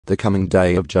the coming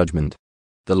day of judgment.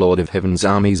 The Lord of Heaven's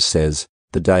armies says,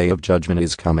 the day of judgment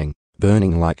is coming,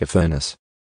 burning like a furnace.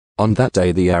 On that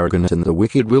day the arrogant and the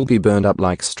wicked will be burned up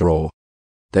like straw.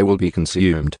 They will be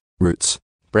consumed, roots,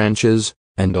 branches,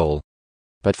 and all.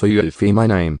 But for you who fear my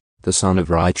name, the Son of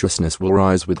Righteousness will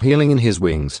rise with healing in his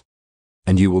wings.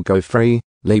 And you will go free,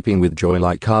 leaping with joy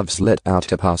like calves let out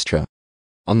to pasture.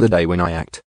 On the day when I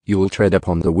act, you will tread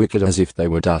upon the wicked as if they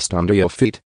were dust under your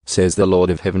feet, says the Lord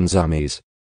of Heaven's armies.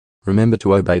 Remember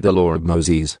to obey the law of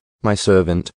Moses, my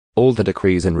servant, all the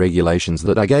decrees and regulations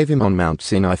that I gave him on Mount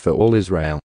Sinai for all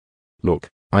Israel. Look,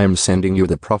 I am sending you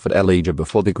the prophet Elijah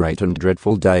before the great and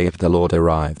dreadful day of the Lord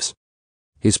arrives.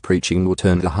 His preaching will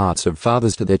turn the hearts of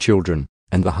fathers to their children,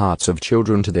 and the hearts of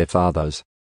children to their fathers.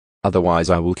 Otherwise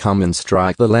I will come and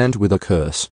strike the land with a curse,